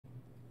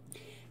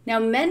Now,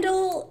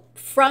 Mendel,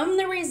 from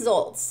the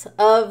results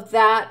of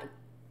that,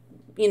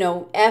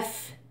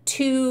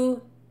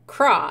 F2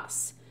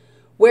 cross,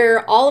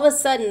 where all of a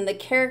sudden the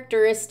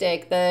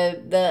characteristic,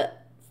 the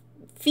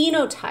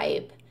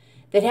phenotype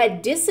that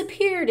had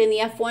disappeared in the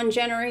F1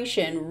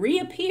 generation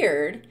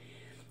reappeared,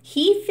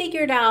 he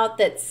figured out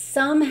that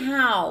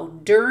somehow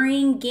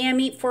during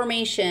gamete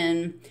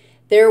formation,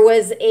 there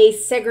was a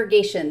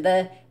segregation.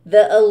 The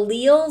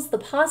alleles, the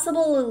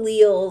possible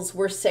alleles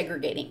were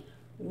segregating.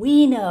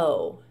 We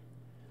know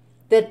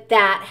that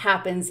that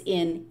happens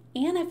in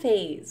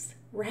anaphase,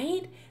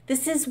 right?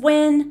 This is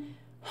when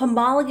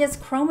homologous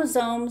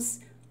chromosomes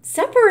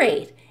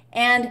separate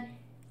and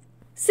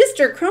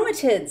sister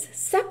chromatids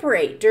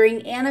separate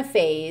during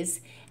anaphase,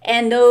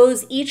 and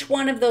each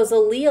one of those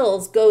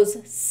alleles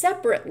goes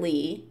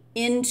separately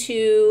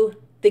into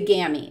the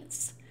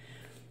gametes.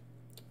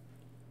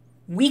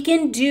 We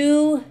can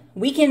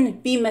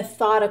be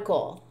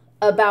methodical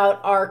about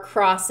our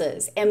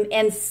crosses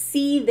and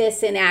see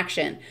this in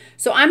action.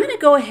 So I'm going to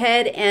go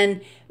ahead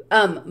and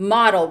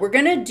model. We're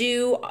going to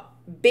do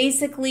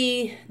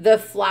basically the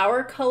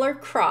flower color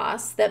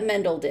cross that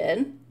Mendel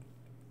did.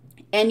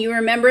 And you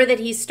remember that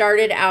he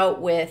started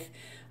out with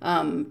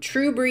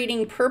true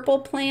breeding purple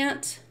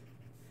plant,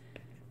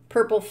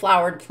 purple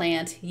flowered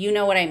plant. You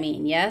know what I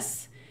mean,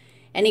 yes?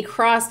 And he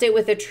crossed it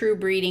with a true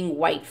breeding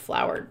white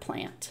flowered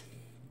plant.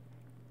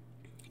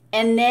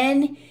 And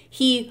then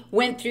he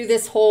went through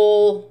this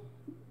whole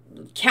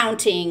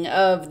counting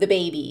of the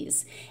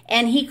babies.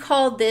 And he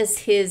called this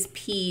his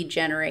P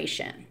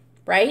generation,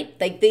 right?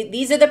 Like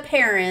these are the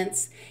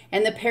parents,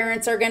 and the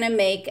parents are going to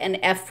make an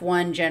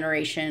F1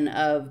 generation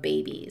of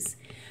babies.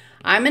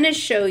 I'm going to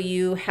show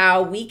you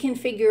how we can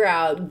figure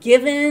out,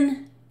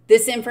 given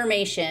this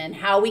information,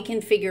 how we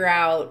can figure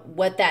out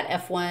what that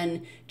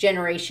F1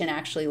 generation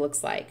actually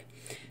looks like.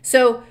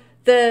 So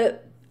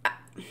we're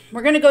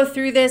going to go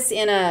through this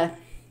in a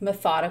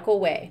methodical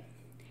way.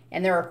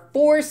 And there are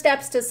 4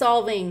 steps to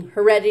solving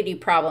heredity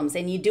problems,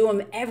 and you do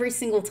them every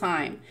single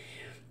time.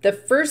 The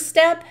first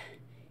step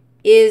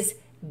is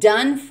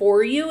done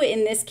for you.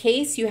 In this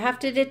case, you have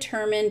to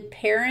determine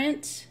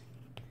parent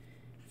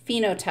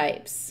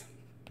phenotypes.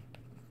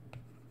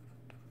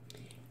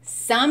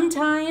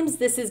 Sometimes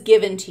this is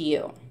given to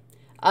you.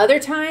 Other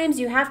times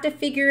you have to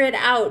figure it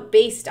out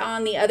based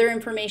on the other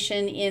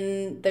information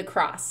in the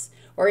cross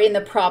or in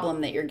the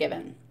problem that you're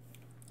given.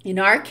 In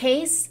our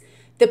case,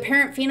 the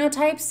parent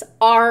phenotypes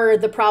are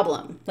the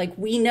problem. Like,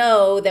 we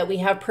know that we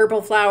have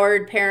purple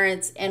flowered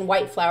parents and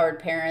white flowered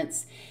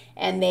parents,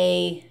 and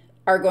they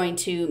are going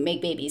to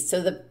make babies.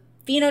 So the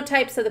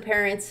phenotypes of the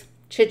parents,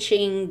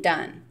 cha-ching,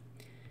 done.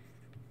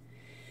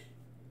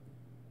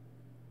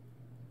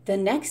 The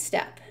next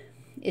step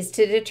is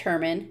to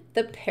determine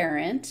the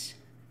parent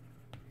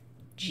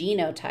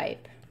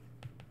genotype.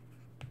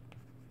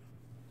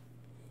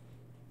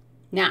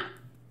 Now,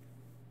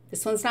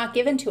 this one's not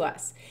given to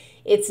us.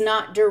 It's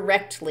not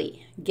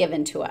directly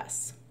given to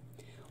us.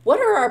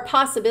 What are our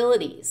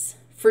possibilities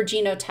for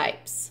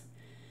genotypes?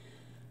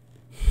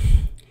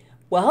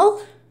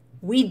 Well,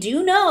 we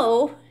do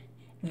know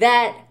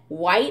that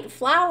white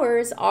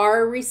flowers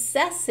are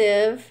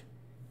recessive.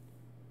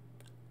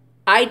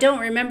 I don't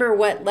remember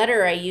what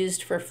letter I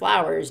used for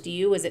flowers. Do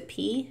you? Was it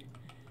P?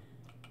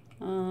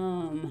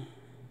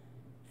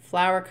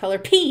 Flower color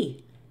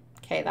P.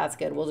 Okay, that's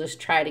good. We'll just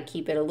try to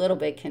keep it a little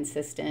bit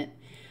consistent.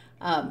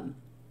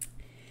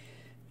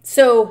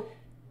 So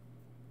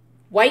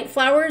white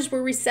flowers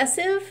were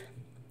recessive.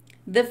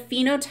 The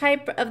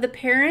phenotype of the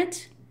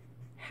parent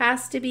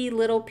has to be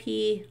little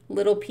p,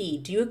 little p.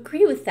 Do you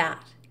agree with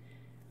that?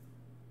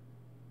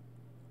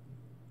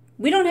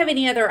 We don't have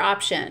any other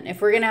option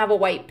if we're going to have a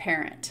white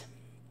parent.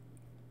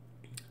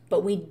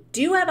 But we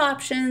do have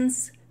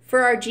options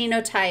for our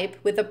genotype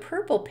with a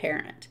purple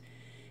parent,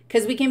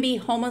 because we can be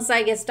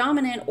homozygous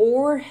dominant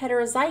or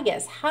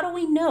heterozygous. How do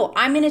we know?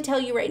 I'm going to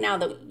tell you right now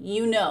that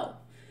you know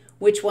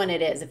which one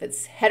it is. If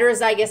it's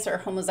heterozygous or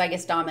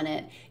homozygous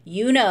dominant,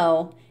 you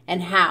know.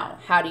 And how?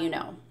 How do you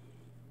know?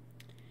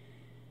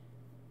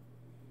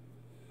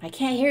 I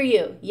can't hear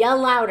you. Yell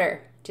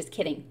louder. Just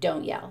kidding.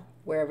 Don't yell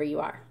wherever you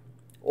are.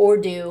 Or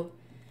do.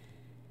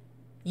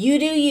 You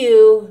do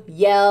you.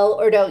 Yell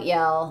or don't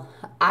yell.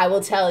 I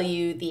will tell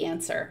you the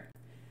answer.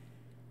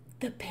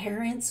 The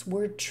parents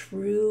were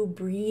true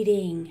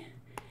breeding.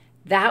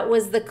 That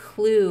was the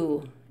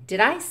clue. Did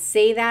I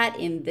say that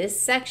in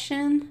this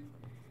section?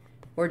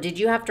 Or did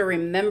you have to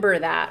remember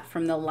that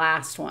from the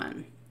last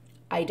one?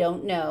 I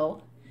don't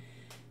know.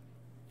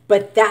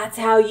 But that's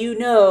how you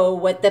know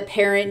what the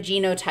parent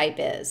genotype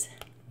is.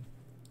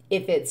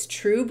 If it's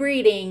true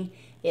breeding,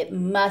 it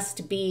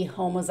must be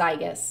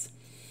homozygous.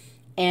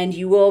 And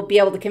you will be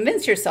able to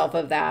convince yourself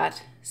of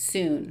that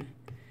soon.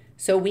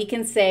 So we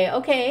can say,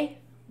 okay,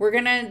 we're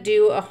going to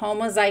do a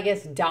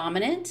homozygous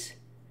dominant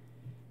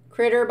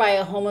critter by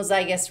a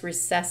homozygous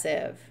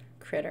recessive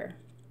critter.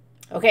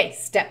 Okay,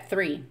 step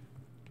 3.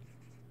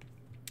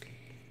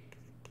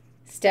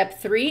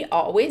 Step 3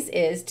 always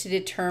is to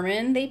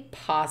determine the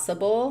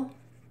possible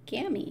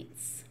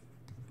gametes.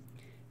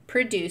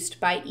 produced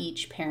by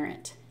each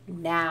parent.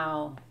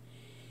 Now,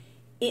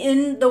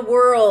 in the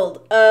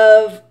world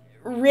of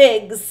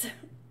rigs,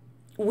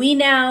 we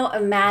now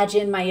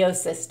imagine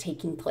meiosis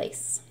taking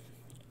place.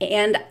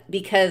 And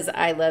because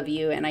I love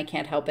you and I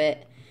can't help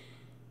it,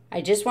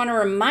 I just want to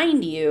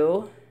remind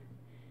you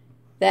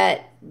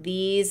that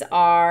these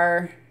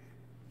are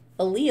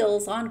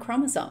alleles on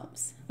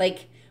chromosomes.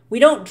 Like, we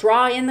don't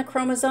draw in the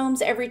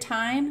chromosomes every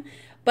time,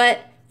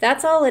 but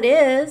that's all it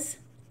is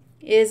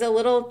a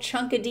little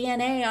chunk of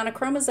DNA on a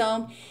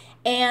chromosome.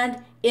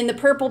 And in the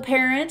purple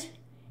parent,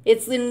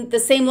 it's in the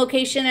same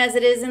location as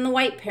it is in the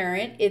white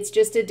parent. It's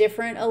just a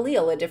different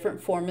allele, a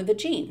different form of the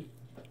gene.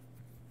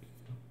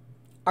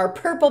 Our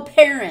purple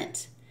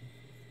parent.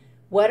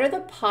 What are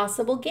the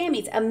possible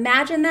gametes?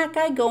 Imagine that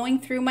guy going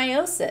through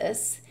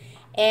meiosis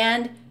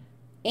and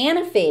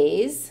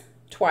anaphase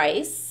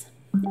twice.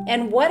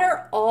 And what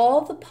are all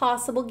the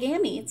possible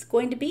gametes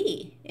going to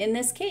be in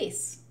this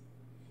case?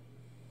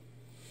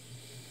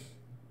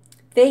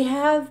 They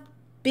have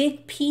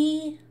big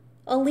P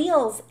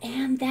alleles,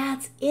 and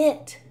that's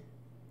it.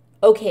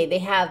 Okay, they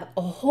have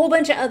a whole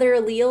bunch of other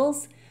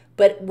alleles,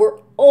 but we're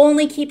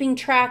only keeping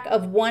track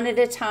of one at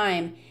a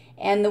time.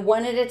 And the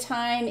one at a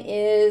time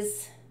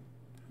is,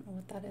 I don't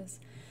know what that is.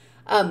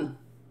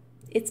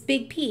 It's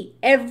big P.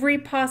 Every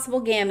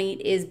possible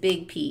gamete is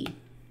big P.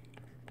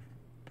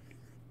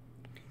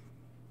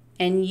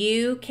 And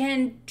you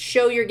can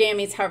show your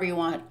gametes however you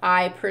want.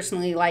 I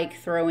personally like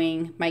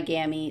throwing my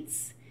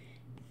gametes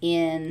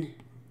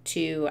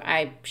into,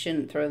 I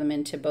shouldn't throw them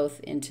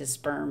into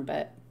sperm,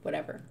 but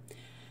whatever.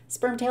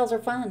 Sperm tails are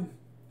fun.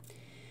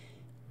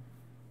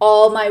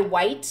 All my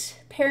white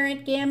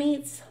parent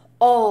gametes,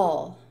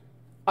 all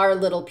are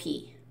little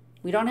p.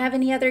 We don't have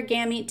any other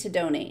gamete to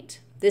donate.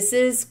 This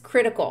is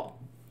critical.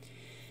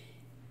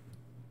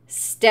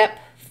 Step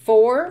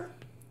 4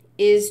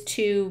 is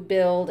to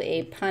build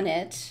a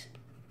punnet.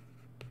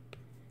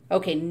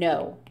 Okay,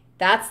 no.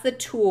 That's the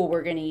tool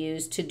we're going to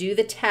use to do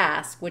the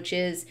task, which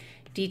is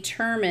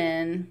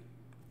determine,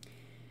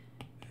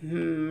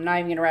 I'm not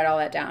even going to write all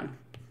that down.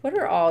 What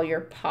are all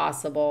your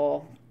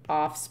possible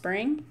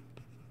offspring?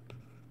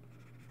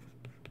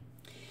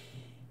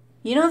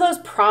 You know those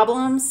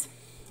problems?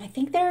 I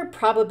think they're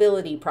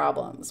probability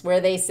problems where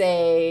they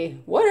say,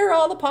 what are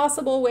all the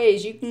possible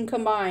ways you can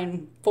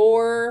combine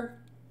 4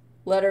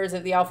 letters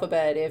of the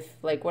alphabet if,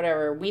 like,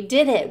 whatever. We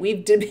did it.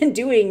 We've been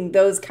doing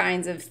those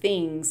kinds of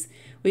things.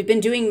 We've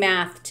been doing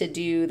math to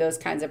do those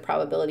kinds of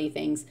probability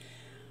things.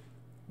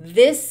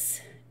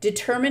 This,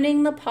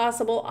 determining the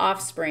possible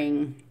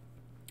offspring,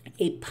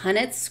 a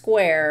Punnett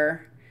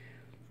square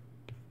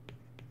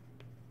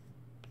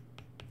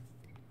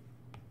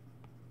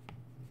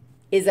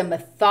is a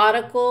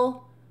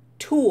methodical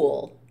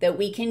tool that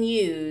we can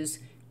use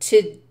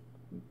to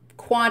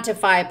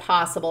quantify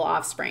possible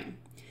offspring.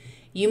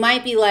 You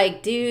might be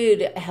like,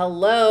 dude,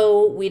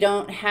 hello, we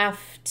don't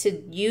have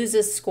to use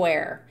a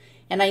square.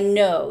 And I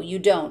know you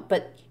don't,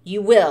 but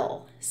you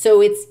will.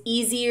 So it's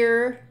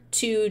easier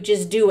to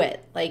just do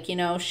it. Like, you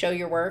know, show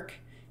your work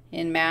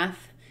in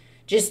math.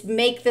 Just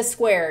make the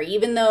square,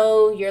 even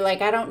though you're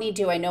like, I don't need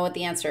to, I know what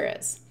the answer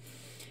is.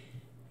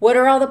 What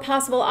are all the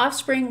possible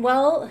offspring?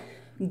 Well,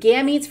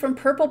 gametes from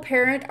purple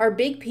parent are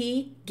big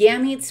P.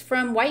 Gametes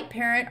from white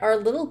parent are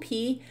little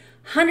p.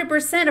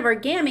 100% of our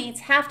gametes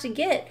have to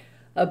get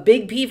a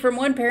big P from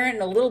one parent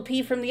and a little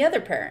p from the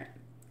other parent.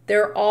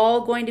 They're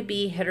all going to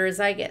be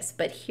heterozygous,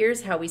 but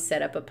here's how we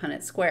set up a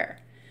Punnett square.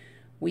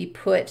 We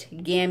put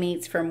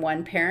gametes from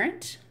one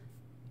parent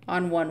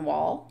on one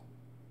wall,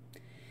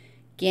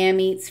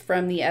 gametes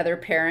from the other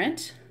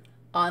parent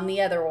on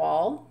the other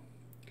wall,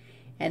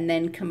 and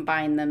then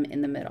combine them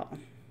in the middle.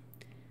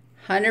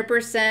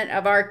 100%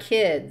 of our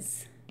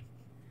kids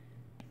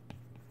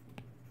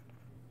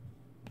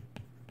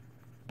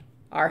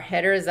are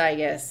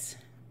heterozygous.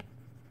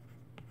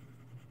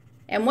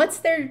 And what's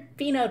their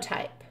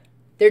phenotype?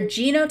 Their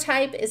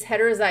genotype is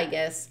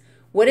heterozygous.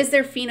 What is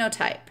their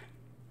phenotype?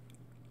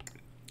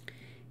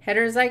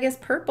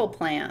 Heterozygous purple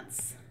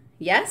plants.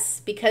 Yes,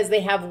 because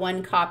they have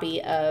one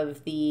copy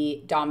of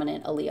the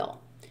dominant allele.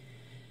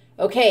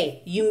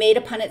 Okay, you made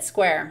a Punnett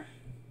square.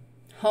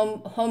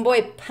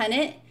 Homeboy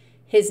Punnett,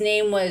 his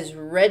name was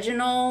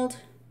Reginald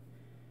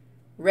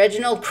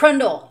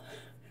Crundle.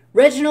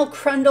 Reginald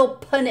Crundle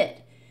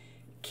Punnett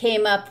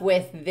came up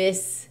with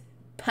this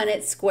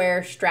Punnett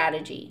square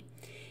strategy.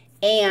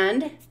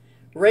 And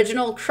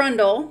Reginald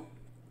Crundle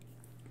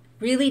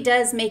really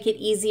does make it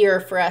easier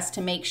for us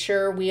to make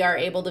sure we are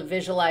able to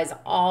visualize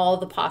all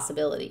the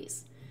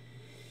possibilities.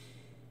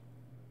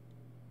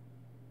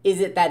 Is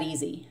it that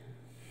easy?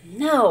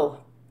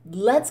 No.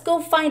 Let's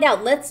go find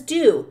out. Let's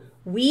do.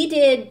 We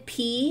did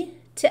P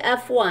to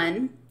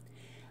F1.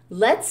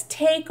 Let's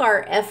take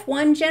our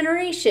F1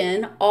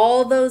 generation,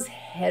 all those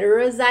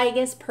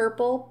heterozygous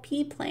purple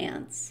pea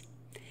plants,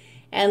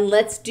 and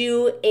let's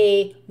do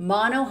a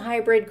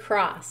monohybrid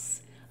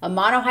cross. A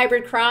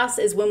monohybrid cross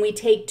is when we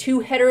take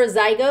 2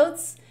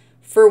 heterozygotes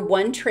for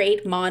one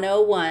trait,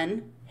 mono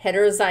 1,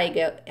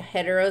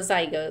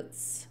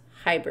 heterozygotes,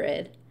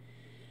 hybrid.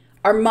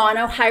 Our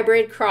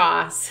monohybrid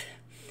cross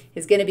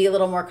is going to be a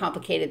little more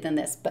complicated than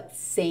this, but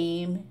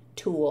same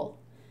tool.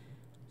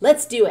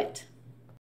 Let's do it.